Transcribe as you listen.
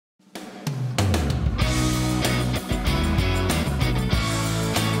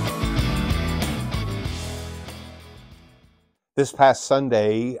This past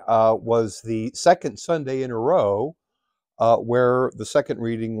Sunday was the second Sunday in a row where the second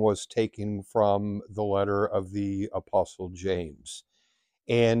reading was taken from the letter of the Apostle James.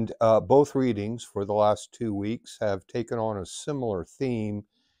 And both readings for the last 2 weeks have taken on a similar theme,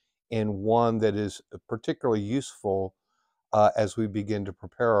 and one that is particularly useful as we begin to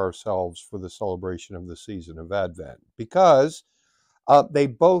prepare ourselves for the celebration of the season of Advent, because they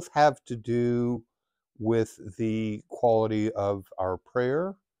both have to do with the quality of our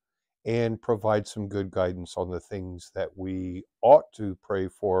prayer and provide some good guidance on the things that we ought to pray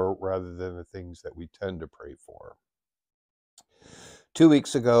for rather than the things that we tend to pray for. 2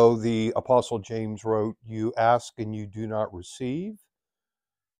 weeks ago, the Apostle James wrote, "You ask and you do not receive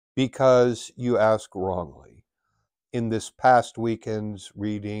because you ask wrongly." In this past weekend's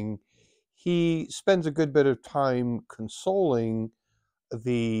reading, he spends a good bit of time consoling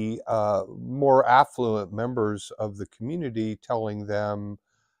the more affluent members of the community, telling them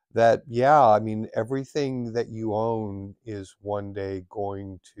that, yeah, I mean, everything that you own is one day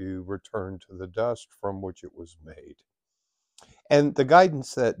going to return to the dust from which it was made. And the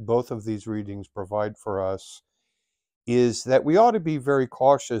guidance that both of these readings provide for us is that we ought to be very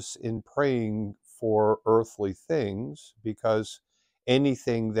cautious in praying for earthly things, because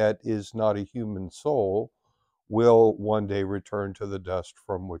anything that is not a human soul will one day return to the dust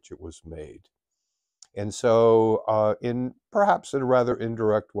from which it was made. And so, in perhaps in a rather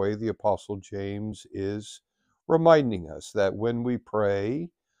indirect way, the Apostle James is reminding us that when we pray,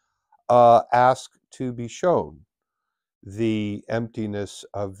 ask to be shown the emptiness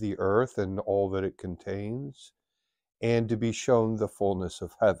of the earth and all that it contains, and to be shown the fullness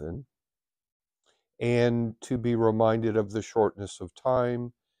of heaven, and to be reminded of the shortness of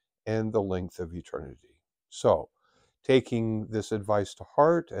time and the length of eternity. So, taking this advice to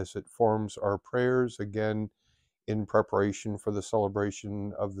heart as it forms our prayers, again, in preparation for the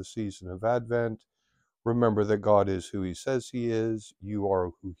celebration of the season of Advent, remember that God is who He says He is, you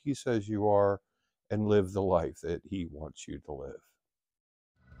are who He says you are, and live the life that He wants you to live.